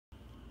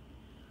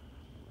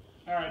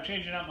Alright,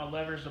 changing out my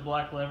levers, the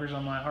black levers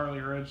on my Harley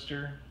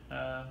Roadster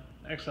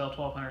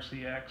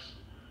XL1200CX.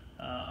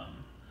 I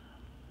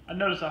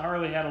noticed that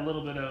Harley had a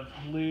little bit of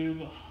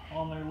lube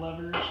on their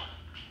levers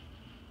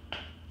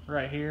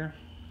right here,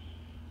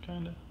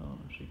 kinda. I don't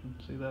know if you can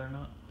see that or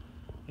not.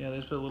 Yeah, they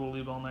just put a little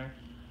lube on there.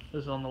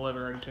 This is on the lever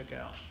I already took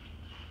out.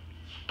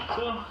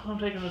 So I'm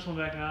taking this one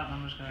back out and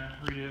I'm just gonna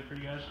redo it for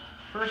you guys.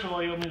 First of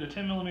all, you'll need a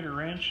 10mm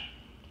wrench,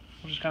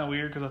 which is kind of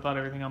weird because I thought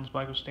everything on this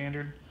bike was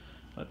standard,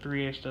 but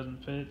 3/8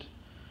 doesn't fit.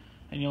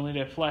 And you'll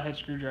need a flathead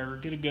screwdriver.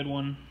 Get a good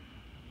one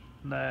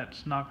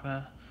that's not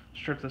gonna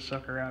strip the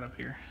sucker out up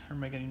here or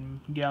make any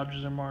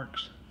gouges or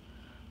marks.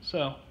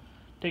 So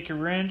take your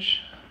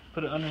wrench,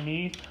 put it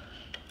underneath,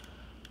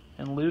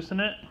 and loosen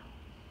it,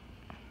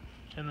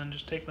 and then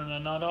just take the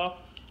nut off.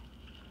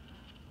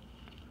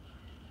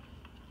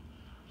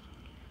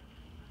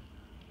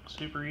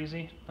 Super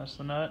easy. That's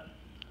the nut.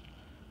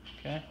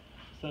 Okay,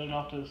 set it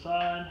off to the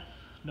side,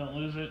 don't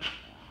lose it.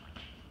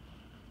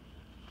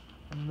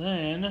 And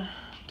then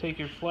take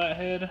your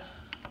flathead,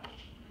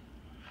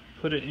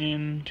 put it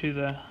into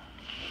the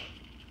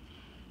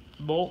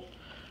bolt,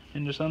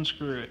 and just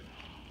unscrew it.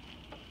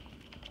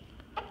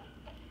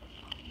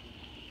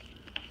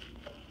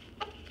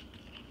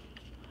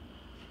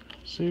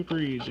 Super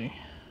easy.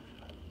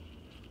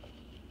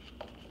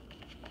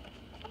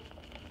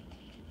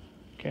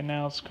 Okay,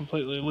 now it's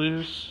completely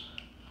loose.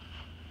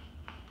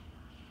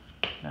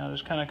 Now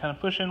just kind of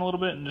push in a little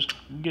bit and just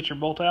get your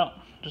bolt out,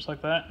 just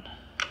like that,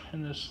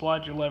 and just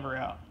slide your lever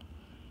out.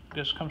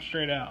 Just come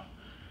straight out.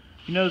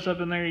 You notice up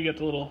in there you got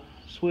the little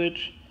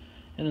switch,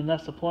 and then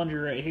that's the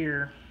plunger right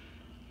here.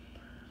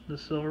 The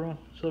silver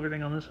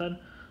thing on this side,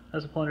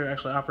 that's the plunger that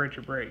actually operates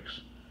your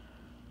brakes.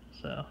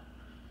 So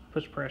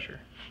push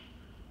pressure.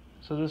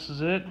 So this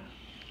is it,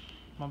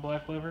 my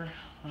black lever.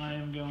 I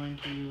am going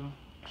to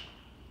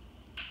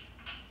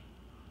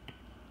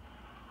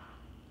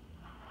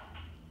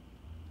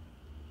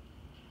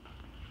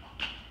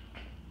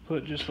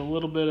put just a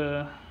little bit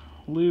of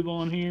lube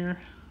on here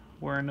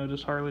where I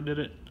noticed Harley did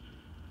it.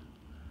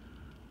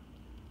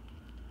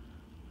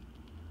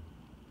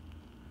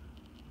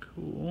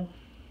 Cool.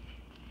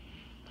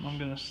 I'm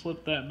gonna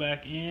slip that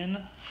back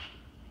in,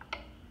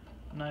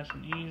 nice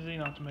and easy,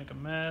 not to make a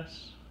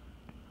mess.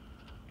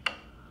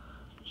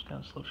 Just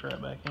kind of slips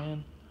right back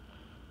in.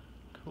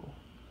 Cool.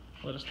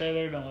 Let it stay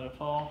there, don't let it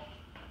fall.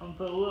 I'm gonna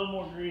put a little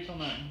more grease on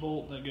that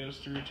bolt that goes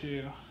through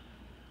too,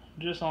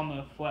 just on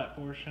the flat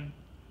portion.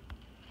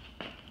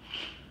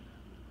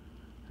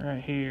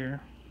 Right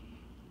here,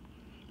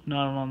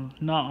 not on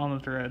the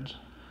threads.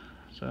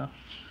 So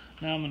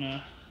now I'm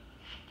gonna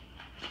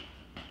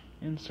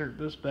insert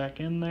this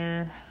back in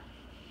there,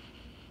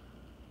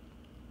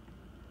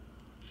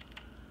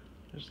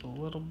 just a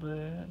little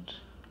bit.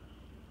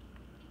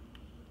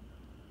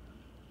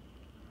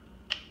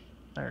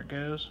 There it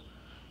goes.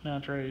 Now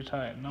it's ready to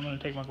tighten. I'm gonna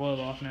take my glove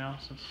off now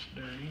since it's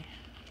dirty.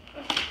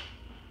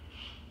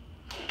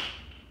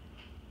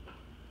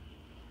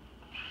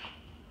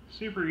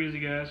 Super easy,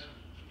 guys.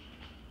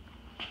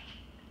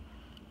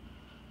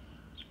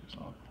 It's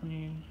all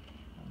clean.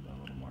 What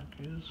that little mark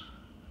is.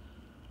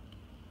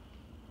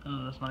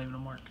 Oh, that's not even a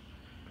mark.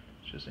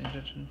 It's just an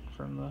indentation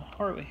from the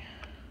Harley.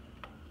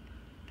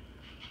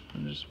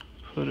 And just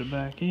put it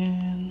back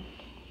in.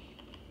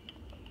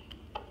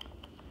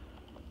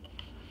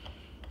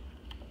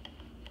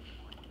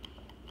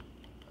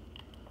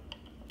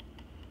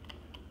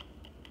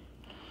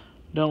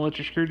 Don't let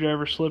your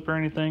screwdriver slip or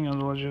anything,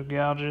 otherwise you'll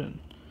gouge it.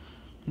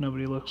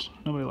 Nobody likes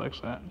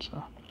that,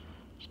 so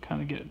just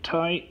kind of get it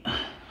tight.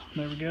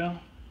 There we go.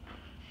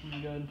 I'm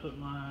gonna go ahead and put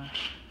my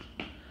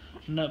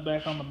nut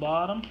back on the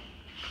bottom.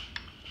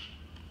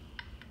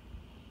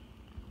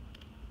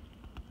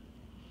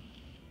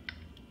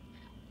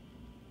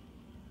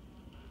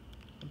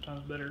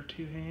 Sometimes better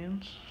two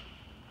hands.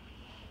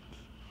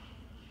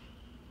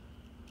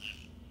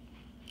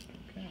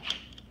 Okay.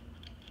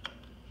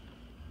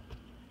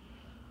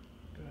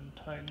 Go ahead and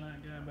tighten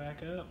that guy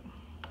back up.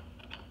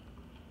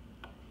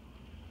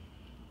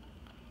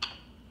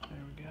 There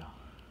we go.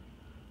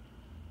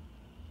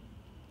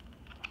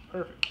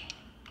 Perfect.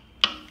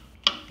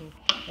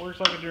 Works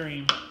like a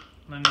dream.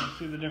 And then you can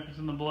see the difference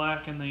in the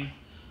black and the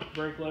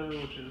brake lever,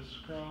 which is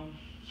chrome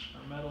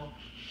or metal,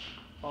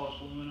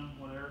 polished aluminum,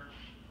 whatever.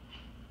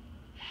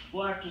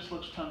 Black just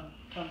looks tons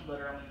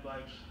better on these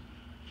bikes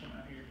from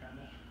out here,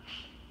 kinda.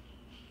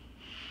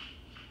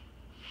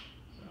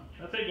 So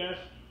that's it, guys.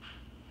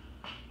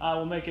 I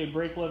will make a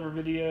brake lever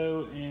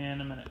video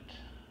in a minute,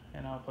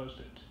 and I'll post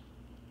it.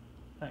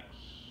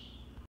 Thanks.